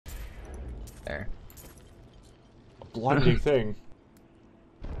there. A blinding thing.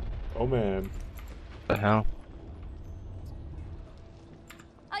 Oh man. What the hell?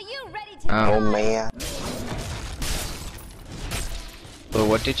 Are you ready to Oh man. So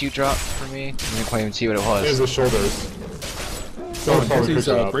what did you drop for me? I didn't quite even see what it It was was. the shoulders. Oh, Someone here's probably these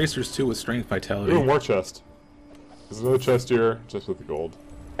picked it up. bracers too with strength vitality. Ooh, more chest. There's another chest here, just with the gold.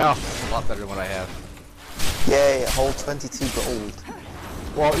 Oh, that's a lot better than what I have. Yay, a whole 22 gold.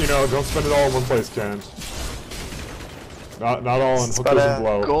 Well, you know, don't spend it all in one place, Kent. Not all in It's hookers got and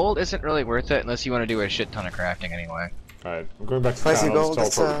blow. Gold isn't really worth it unless you want to do a shit ton of crafting anyway. Alright, I'm going back to Spicy town. I'll gold, just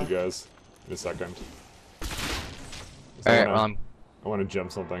it's, teleport with you guys in a second. Alright, well, I want to gem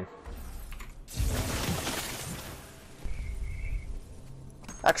something.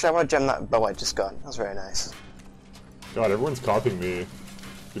 Actually, I want to gem that bow I just got. That's very nice. God, everyone's copying me.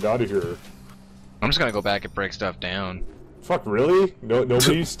 Get out of here. I'm just gonna go back and break stuff down. Fuck, really?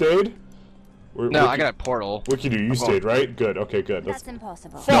 Nobody stayed? No, I got a portal. Wiki, you stayed, right? Good, okay, good. That's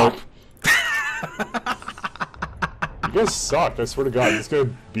impossible. Fuck! You guys suck, I swear to God. I'm just gonna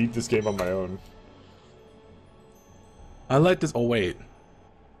beat this game on my own. I like this. Oh wait.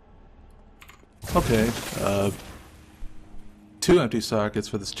 Okay. 2 empty sockets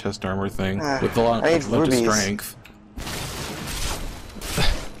for this chest armor thing with a lot I need of rubies. strength.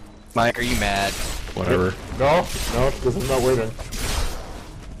 Mike, are you mad? Whatever. No, because I'm not waiting.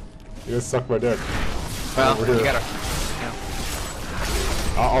 You guys suck my dick. Well, Over here. you gotta.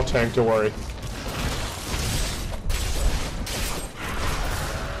 I'll tank, don't worry.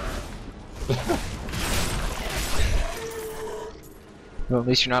 Well, at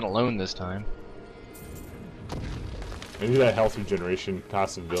least you're not alone this time. I need that health regeneration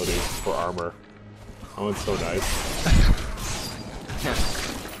passive ability for armor. That one's so nice.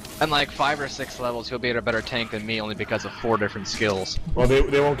 And like 5 or 6 levels, he'll be at a better tank than me only because of 4 different skills. Well,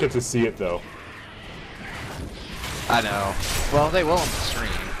 they won't get to see it though. I know. Well, they will on the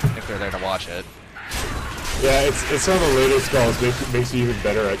stream if they're there to watch it. Yeah, it's some of the later spells makes you even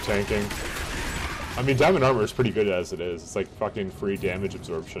better at tanking. I mean, diamond armor is pretty good as it is. It's like fucking free damage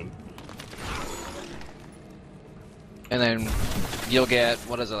absorption. And then you'll get,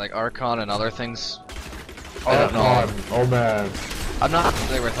 what is it, like Archon and other things? I don't know. Archon, oh man. I'm not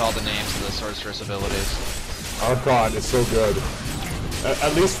familiar with all the names of the sorceress abilities. Archon is so good.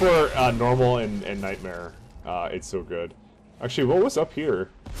 At least for normal and nightmare, it's so good. Actually, what was up here?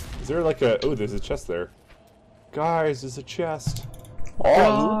 Is there like a... Oh, there's a chest there. Guys, there's a chest.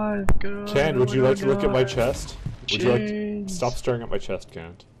 Oh, Ken, would you like to look at my chest? Would you like... Stop staring at my chest,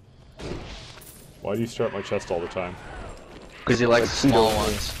 Ken. Why do you stare at my chest all the time? Because he likes small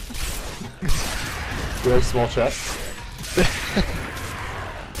ones. Do you like small chests?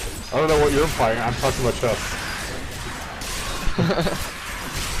 I don't know what you're implying. I'm talking about chests.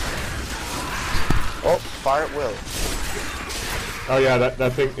 oh, fire at will. Oh yeah,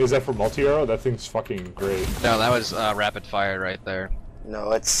 that thing... Is that for multi-arrow? That thing's fucking great. No, that was rapid fire right there.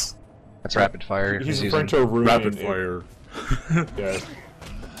 No, it's... That's rapid fire. He's referring to a rune Rapid in- fire. Yeah.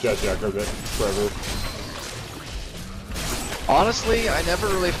 Jack of it. Forever. Honestly, I never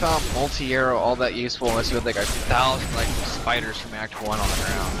really found multi-arrow all that useful unless you had like 1,000 like spiders from Act 1 on the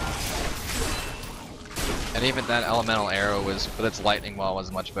ground. And even that elemental arrow was, with its lightning wall,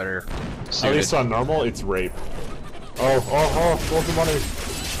 was much better suited. At least on normal, it's rape. Oh, golden money.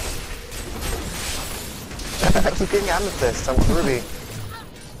 I keep getting amethyst. I want ruby.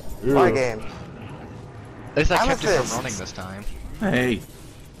 Ooh. My game. At least I kept it Amethyst. from running this time. Hey.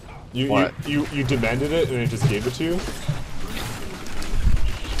 You demanded it and it just gave it to you?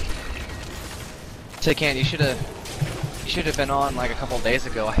 So Ken, you should have been on like a couple days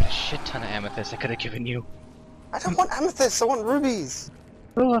ago. I had a shit ton of amethyst I could have given you. I don't want amethyst. I want rubies.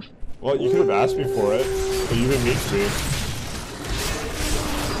 Well, you could have asked me for it, but you didn't mean to me.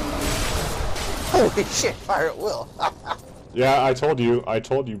 Holy shit, fire at will. Yeah, I told you,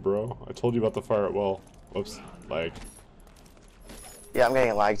 bro. I told you about the fire at will. Whoops, lag. Yeah, I'm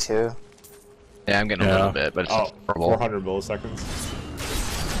getting lag too. Yeah, I'm getting a little bit, but it's horrible. 400 milliseconds.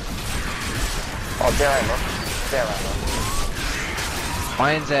 Oh, dare I look? Dare I look?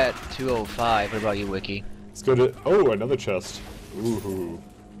 Mine's at 205. What about you, Wiki? Let's go to... Oh, another chest. Ooh.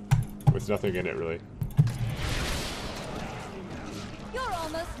 With nothing in it, really. You're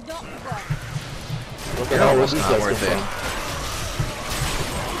almost not done. What the hell was almost these not guys worth come from?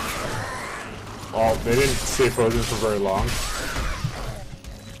 Oh, they didn't stay frozen for very long.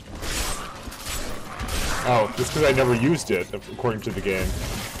 Oh, just because I never used it, according to the game.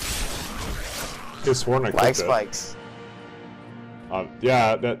 I could have sworn I Lag clicked it. spikes.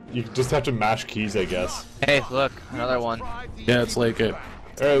 Yeah, that you just have to mash keys, I guess. Hey, look, another one. Yeah, it's like it.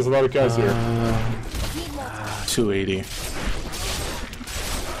 there's a lot of guys here. Need more 280.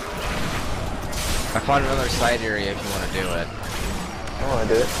 I found another side area if you want to do it. I want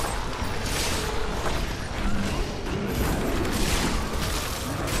to do it.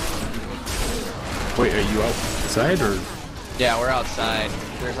 Wait, are you outside or? Yeah, we're outside.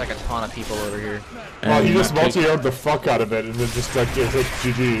 There's like a ton of people over here. Oh, you just not take- multi-aired the fuck out of it and then just like it's like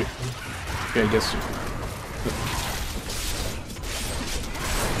GG. Yeah, I guess.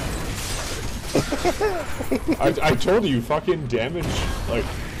 I told you, fucking damage like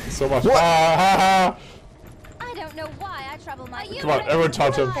so much. What? Ah, ha, I don't know why I trouble my. Come on, everyone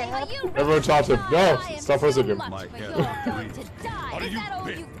taunt him. Everyone taunt him. No, stop pressing him. You're going to die. Is that all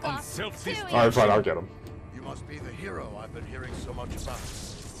you've got? Alright, fine, I'll get him. You must be the hero I've been hearing so much about.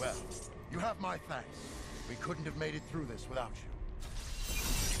 Well, you have my thanks. We couldn't have made it through this without you.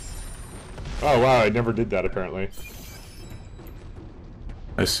 Oh wow, I never did that apparently.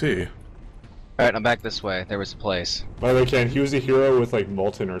 I see. Alright, I'm back this way. There was a place. By the way, Ken, he was a hero with like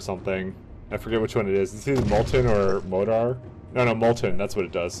Molten or something. I forget which one it is. It's either Molten or Modar. No, Molten, that's what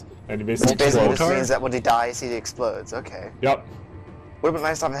it does. And he basically Basically, explodes. this means that when he dies, he explodes. Okay. Yep. Would have been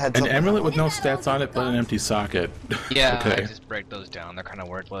nice to have had An something. amulet with no stats on it, but an empty socket. Yeah, I Okay. just break those down. They're kind of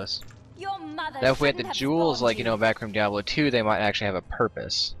worthless. Your mother. Now, if we had the shouldn't have jewels, spawned like, you know, back from Diablo 2, they might actually have a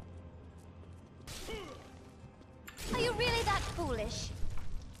purpose. Are you really that foolish?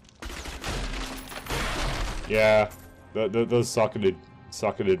 Yeah. Those socketed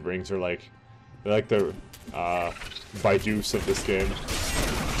rings are like they're like the Baidu's of this game.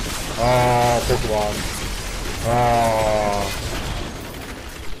 Oh, Pokemon. Oh.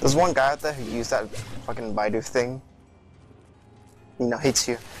 There's one guy out there who used that fucking Baidu thing. You know, hates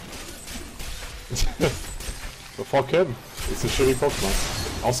you. Well, fuck him. It's a shitty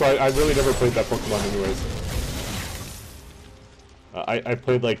Pokemon. Also, I really never played that Pokemon anyways. I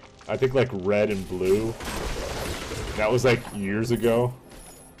played like, I think like Red and Blue. That was like years ago.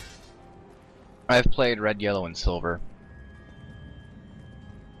 I've played Red, Yellow, and Silver.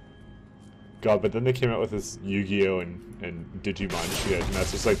 God, but then they came out with this Yu-Gi-Oh! and Digimon shit, and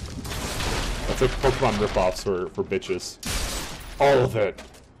that's just like, that's like Pokemon ripoffs for bitches. All of it.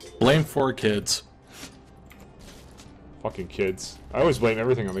 Blame 4 kids. Fucking kids. I always blame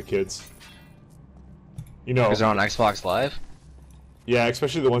everything on the kids. You know, Is it on Xbox Live? yeah,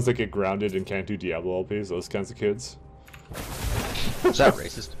 especially the ones that get grounded and can't do Diablo LPs, those kinds of kids. Is that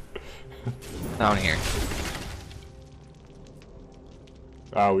racist? Down here.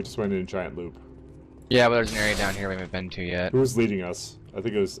 We just went in a giant loop. Yeah, but there's an area down here we haven't been to yet. Who was leading us? I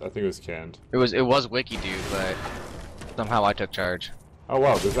think it was Canned. It was Wiki Dude, but somehow I took charge. Oh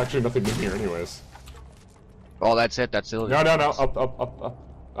wow, there's actually nothing in here anyways. Oh, that's it. That's it. No, up,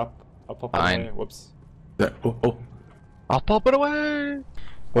 Fine. away. Whoops. Oh. I'll pop it away.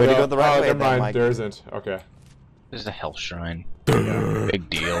 Way to go the right way, never then, mind, Mike. there isn't. Okay. This is a health shrine. Big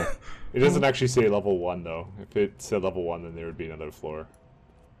deal. It doesn't actually say level 1 though. If it said level 1, then there would be another floor.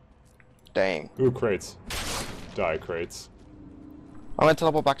 Dang. Ooh, crates. Die, crates. I went to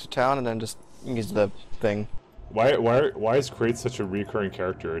level back to town and then just use the thing. Why is Crates such a recurring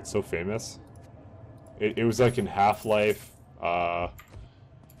character? It's so famous. It was like in Half-Life,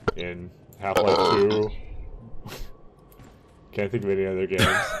 in Half-Life 2. Can't think of any other games.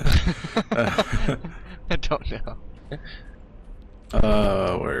 I don't know.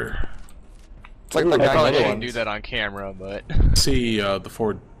 Where? It's like Ooh, the I Another guy probably one. didn't do that on camera, but See the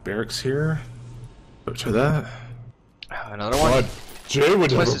 4 barracks here. Go try that. another one. God, Jay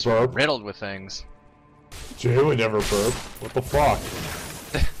would never Twist is burp. riddled with things. Jay would never burp. What the fuck?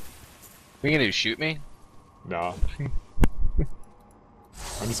 What are you gonna do? Shoot me? Nah.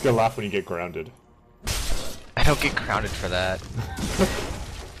 I'm just gonna laugh when you get grounded. I don't get grounded for that.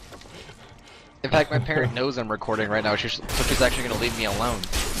 In fact, my parent knows I'm recording right now, so she's actually gonna leave me alone.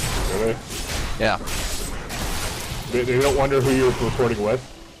 Really? Yeah. They don't wonder who you're recording with?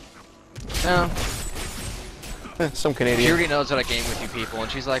 No. some She Canadian. already knows that I game with you people,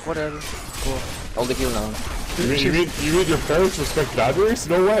 and she's like, whatever. Cool. I'll leave you alone. You mean your parents respect boundaries?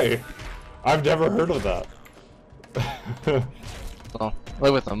 No way. I've never heard of that. Well,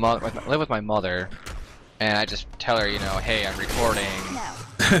 live with my mother, and I just tell her, you know, hey, I'm recording,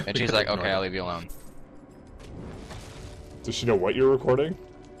 No. and she's like, okay, I'll leave you alone. Does she know what you're recording?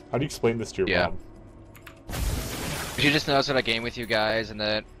 How do you explain this to your Yeah. mom? She just knows that I game with you guys, and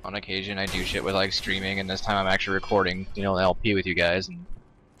that on occasion I do shit with like streaming, and this time I'm actually recording, you know, LP with you guys. And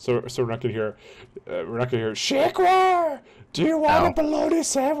So we're not gonna hear, Shakewar! Do you want No. a bologna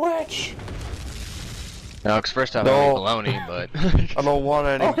sandwich? no, because first off, No. I like baloney, but I don't want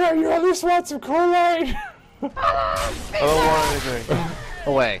any. Okay, you at least want some Kool-Aid? I don't want anything.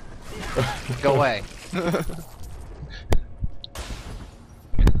 Away. Go away.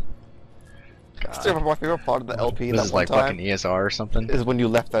 Still, my favorite part of the LP This that is one like time fucking ESR or something. is when you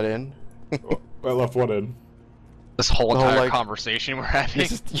left that in. I left one in. This whole the whole, entire like- conversation we're having.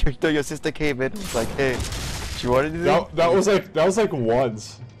 Your sister came in and was like, hey, do you want anything? That was like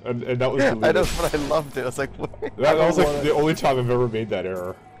once, and that was deleted. I know, but I loved it. I was like, That was like the only time I've ever made that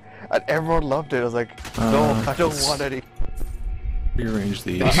error. And everyone loved it. I was like, no, I don't let's- want any. Rearrange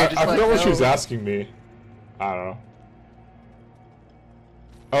these. I just forgot like, what she was no. asking me. I don't know.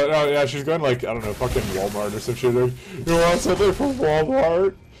 Oh no, yeah, she's going like, I don't know, fucking Walmart or some shit. Like, you want something from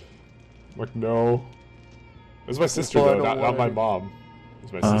Walmart? I'm like, no. It was my sister Well, I though, don't not want my any. mom.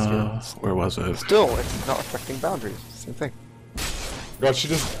 It was my sister. Where was it? Still, it's not affecting boundaries. Same thing. God, she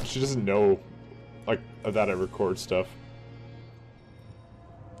doesn't know, like, that I record stuff.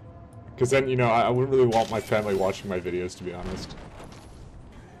 Because then, you know, I wouldn't really want my family watching my videos, to be honest.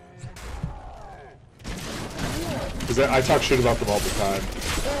 Because I talk shit about them all the time.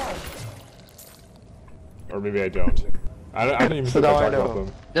 Or maybe I don't. I don't even think I now I talk know. about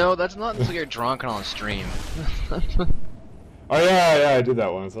them. No, that's not until you're drunk and on stream. Oh yeah, I did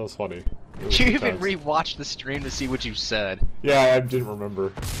that once. That was funny. It was You good even times. rewatched the stream to see what you said. Yeah, I didn't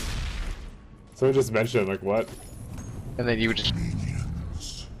remember. Someone just mentioned, like, what? And then you would just...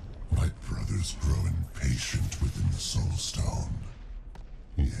 Minions, my brothers grow impatient within the Soul Stone.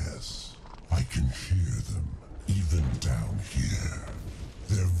 Yes, I can hear them, even down here.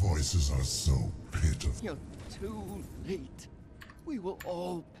 Their voices are so pitiful. You're too late. We will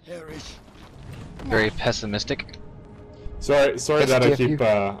all perish. very pessimistic. Sorry that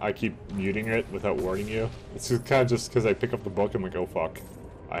STFU. I keep muting it without warning you. It's kind of just because I pick up the book and I'm like, oh fuck,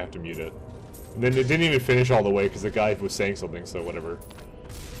 I have to mute it. And then it didn't even finish all the way because the guy was saying something, so whatever.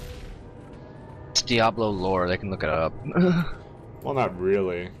 It's Diablo lore, they can look it up. Well, not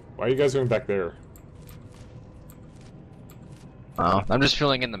really. Why are you guys going back there? Oh, I'm just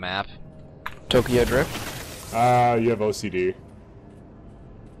filling in the map. Tokyo Drift. You have OCD.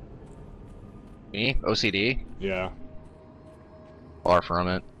 Me? OCD? Yeah. Far from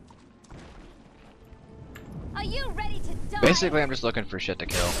it. Are you ready to die? Basically, I'm just looking for shit to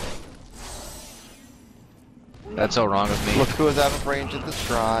kill. That's so wrong with me. Look who is out of range at the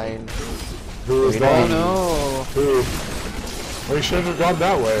shrine. Who was Oh that? no. Who? Well, you shouldn't have gone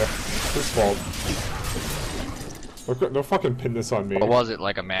that way. His fault. Look, don't fucking pin this on me. What was it,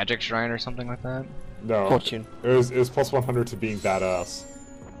 like a magic shrine or something like that? No. Fortune. It was plus 100 to being badass.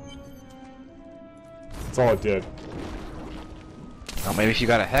 That's all it did. Oh, maybe if you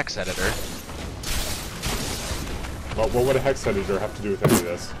got a hex editor. But what would a hex editor have to do with any of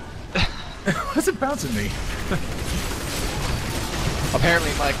this? Why's it bouncing me?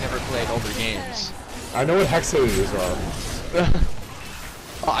 Apparently Mike never played older games. I know what hex editors are.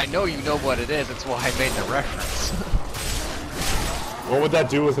 Oh, I know you know what it is, that's why I made the reference. What would that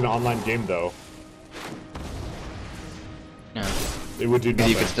do with an online game, though? Yeah. It would do You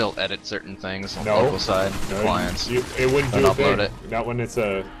nothing. can still edit certain things on No. the local side, No, clients. it wouldn't And do a upload thing. it. Not when it's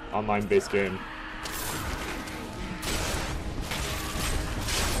a online-based game.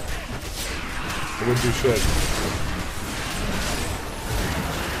 It wouldn't do shit.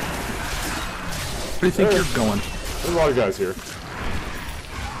 Where do you think you're going? There's a lot of guys here.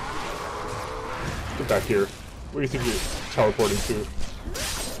 Get back here. Where do you think you're teleporting to?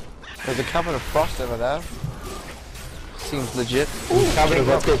 There's a cabin of frost over there. Seems legit. Cabin of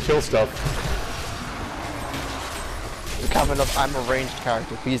let's go kill stuff. The cabin of I'm a ranged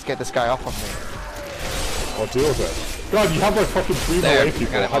character. Please get this guy off of me. I'll deal with it. God, you have like fucking 3 There, melee I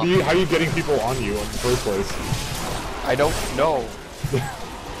people. got it How off. are you getting people on you in the first place? I don't know.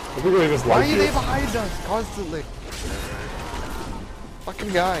 I think they just Why like are you. they behind us constantly?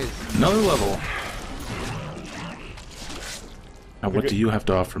 Fucking guys. Another level. Now, what do you have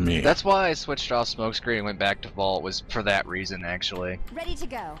to offer me? That's why I switched off smokescreen and went back to vault, was for that reason, actually. Ready to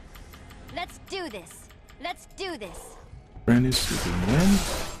go. Let's do this. Let's do this. Brand new sweeping wind.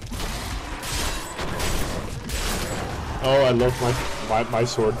 Oh, I love my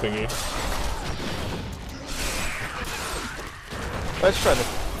sword thingy. Let's try this.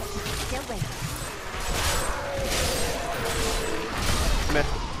 Still waiting. Miss.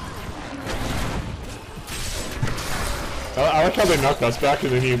 I like how they knocked us back,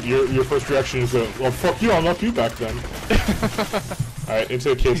 and then your first reaction is, well, fuck you, I'll knock you back then. Alright, into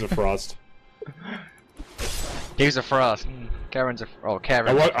the Caves of Frost. Caves of Frost. Caverns of... Oh,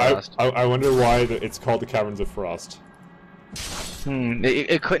 Caverns of Frost. I wonder why it's called the Caverns of Frost.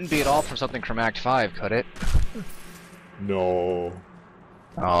 It couldn't be at all from something from Act 5, could it? No.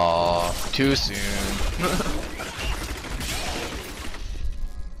 Oh, too soon.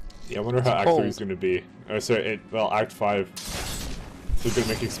 Yeah, I wonder how Act 3 is going to be. Oh, sorry, well, Act 5. They're going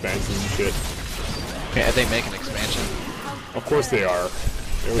to make expansions and shit. Yeah, they make an expansion. Of course they are.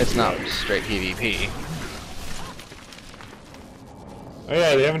 It's not straight PvP. Oh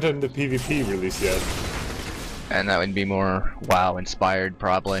yeah, they haven't done the PvP release yet. And that would be more WoW inspired,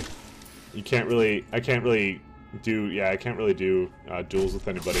 probably. I can't really do duels with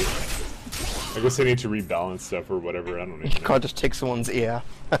anybody. I guess I need to rebalance stuff or whatever, I don't even know. You can't just take someone's ear.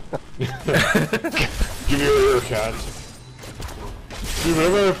 Give me your ear, cat. Dude,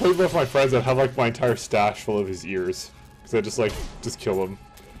 whenever I play with my friends, I'd have like my entire stash full of his ears. Cause I just kill them.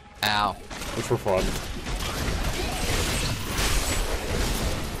 Ow. Just for fun.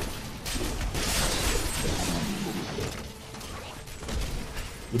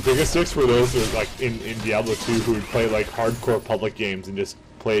 The biggest sticks were those who, like in Diablo 2 who would play like hardcore public games and just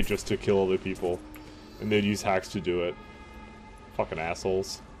play just to kill other people. And they'd use hacks to do it. Fucking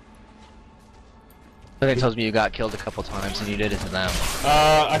assholes. Something tells me you got killed a couple times and you did it to them.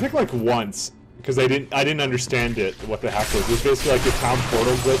 I think like once. Because I didn't understand it, what the hack was. It was basically like a town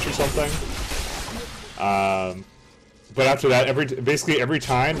portal glitch or something. But after that, basically every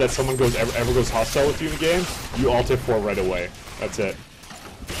time that someone ever goes hostile with you in the game, you alt F4 right away. That's it.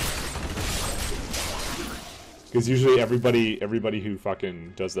 Because usually everybody who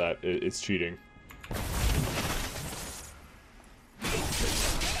fucking does that is cheating.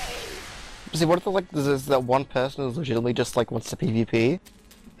 See, what if there's that one person who's legitimately just like wants to PvP?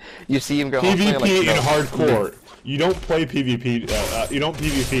 You see him go PvP like, in hardcore. You don't play PvP. You don't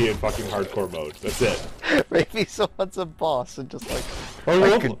PvP in fucking hardcore mode. That's it. Maybe someone's a boss and just like,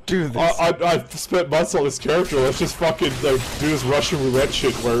 I could do this. I've spent months on this character. Let's just fucking do this Russian roulette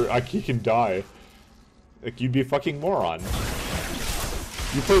shit where he can die. Like, you'd be a fucking moron.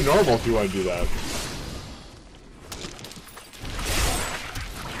 You play normal if you want to do that.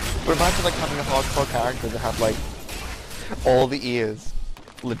 But imagine like having a hardcore character to have like all the ears,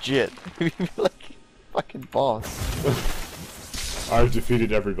 legit. You'd be like fucking boss. I've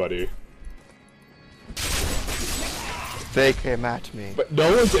defeated everybody. They came at me. But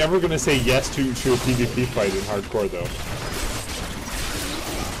no one's ever gonna say yes to a PvP fight in hardcore though.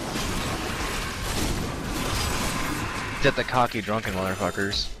 Get the cocky drunken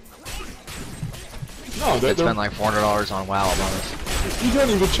motherfuckers. No, They spend like $400 on WoW a month. You don't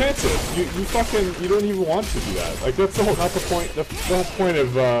even chance it. You don't even want to do that. Like that's not the point. The whole point of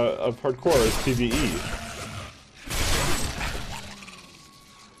hardcore is PvE.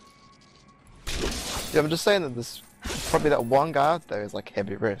 Yeah, I'm just saying that there's probably that one guy out there is like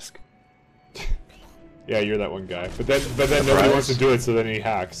heavy risk. Yeah, you're that one guy. But then nobody wants to do it, so then he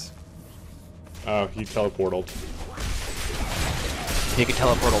hacks. Oh, he teleported. He can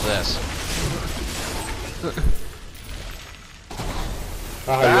teleport all this.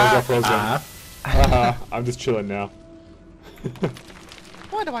 You all got frozen. I'm just chilling now.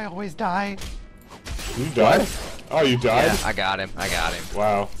 Why do I always die? You died? Oh, you died? Yeah, I got him.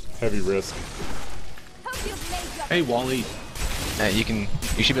 Wow, heavy risk. Hey, Wally. You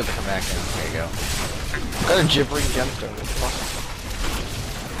should be able to come back now. There you go. Got a gibbering gemstone.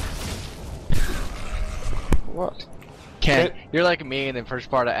 What? Ken, you're like me in the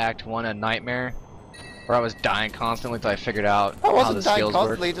first part of Act 1 of Nightmare, where I was dying constantly until I figured out I how wasn't the dying skills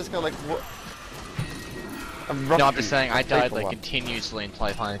constantly, work. just go like, what? No, I'm just saying I died like continuously until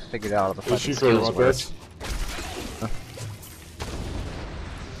I finally figured out how the fucking skills worked.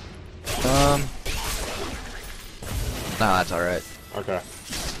 No, that's alright. Okay.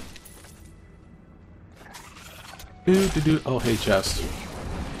 Oh, hey, chest.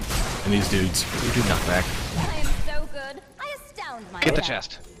 And these dudes. You do knockback. I am so good. I astound myself. Get the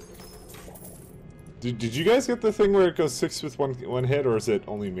chest. Did you guys get the thing where it goes 6 with one hit, or is it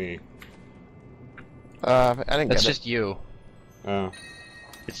only me? I didn't get It's it. just you. Oh.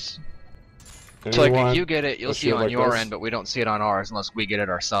 It's like if Anyone you get it, you'll a see it shield on like your this? end, but we don't see it on ours unless we get it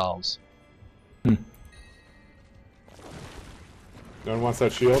ourselves. No one wants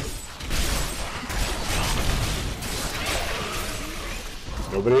that shield?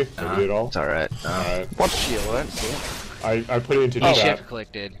 Nobody? Nobody at all? It's alright. Alright. What shield? I didn't see it. I put it into You chat. shift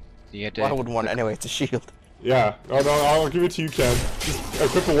clicked it. You had to. Well, I wouldn't want it anyway, it's a shield. Yeah. Oh no, I'll give it to you, Ken. Just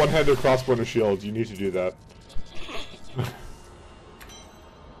equip a one-handed crossbow and a shield. You need to do that.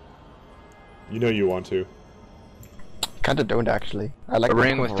 You know you want to. Kinda don't actually. I like A the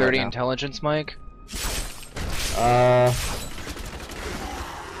ring with cover 30 right now. intelligence, Mike?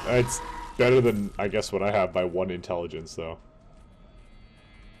 It's better than, I guess, what I have by 1 intelligence, though.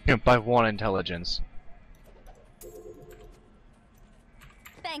 Yeah, by 1 intelligence.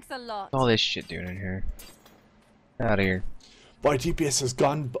 Thanks a lot. All this shit doing in here. Out of here. My DPS has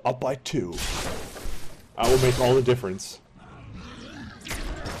gone up by 2. That will make all the difference.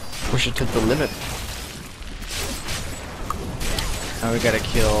 Push it to the limit. Now we gotta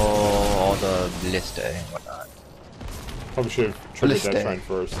kill all the Ballista and whatnot. Probably should have triggered that Ballista. shrine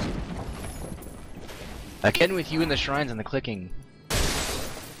first. Again with you in the shrines and the clicking.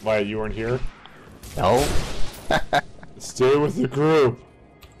 Why, you weren't here? No. Stay with the group.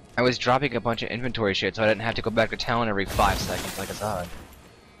 I was dropping a bunch of inventory shit so I didn't have to go back to town every 5 seconds like a Zod.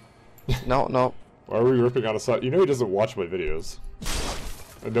 No, no. Why are we ripping out a side? You know he doesn't watch my videos.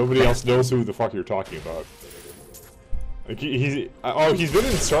 And nobody else knows who the fuck you're talking about. Like he's been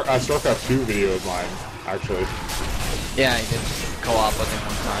in StarCraft 2 video of mine, actually. Yeah, I did co-op with him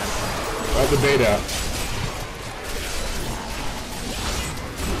one time. The beta.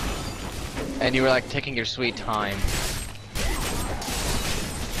 And you were like taking your sweet time.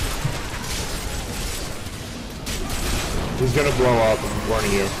 He's gonna blow up, I'm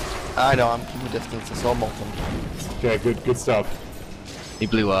warning you. I know, I'm keeping distance, it's all molten. Okay, good stuff. He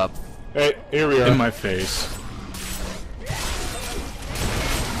blew up. Hey, here we are. In my face.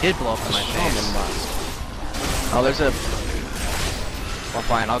 He did blow up in my Shaman face. must. Oh, there's a... Well,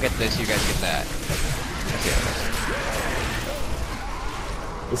 fine, I'll get this, you guys get that. Okay.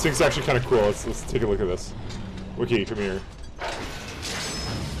 This thing's actually kind of cool. Let's take a look at this. Wiki, come here.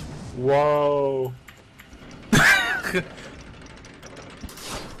 Whoa.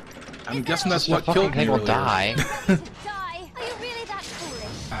 I'm guessing that's This what fucking killed me thing will earlier. die. Die. Are you really that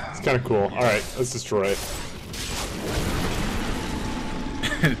foolish? It's kind of cool. Alright, let's destroy it.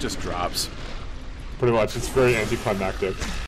 And it just drops. Pretty much. It's very anticlimactic.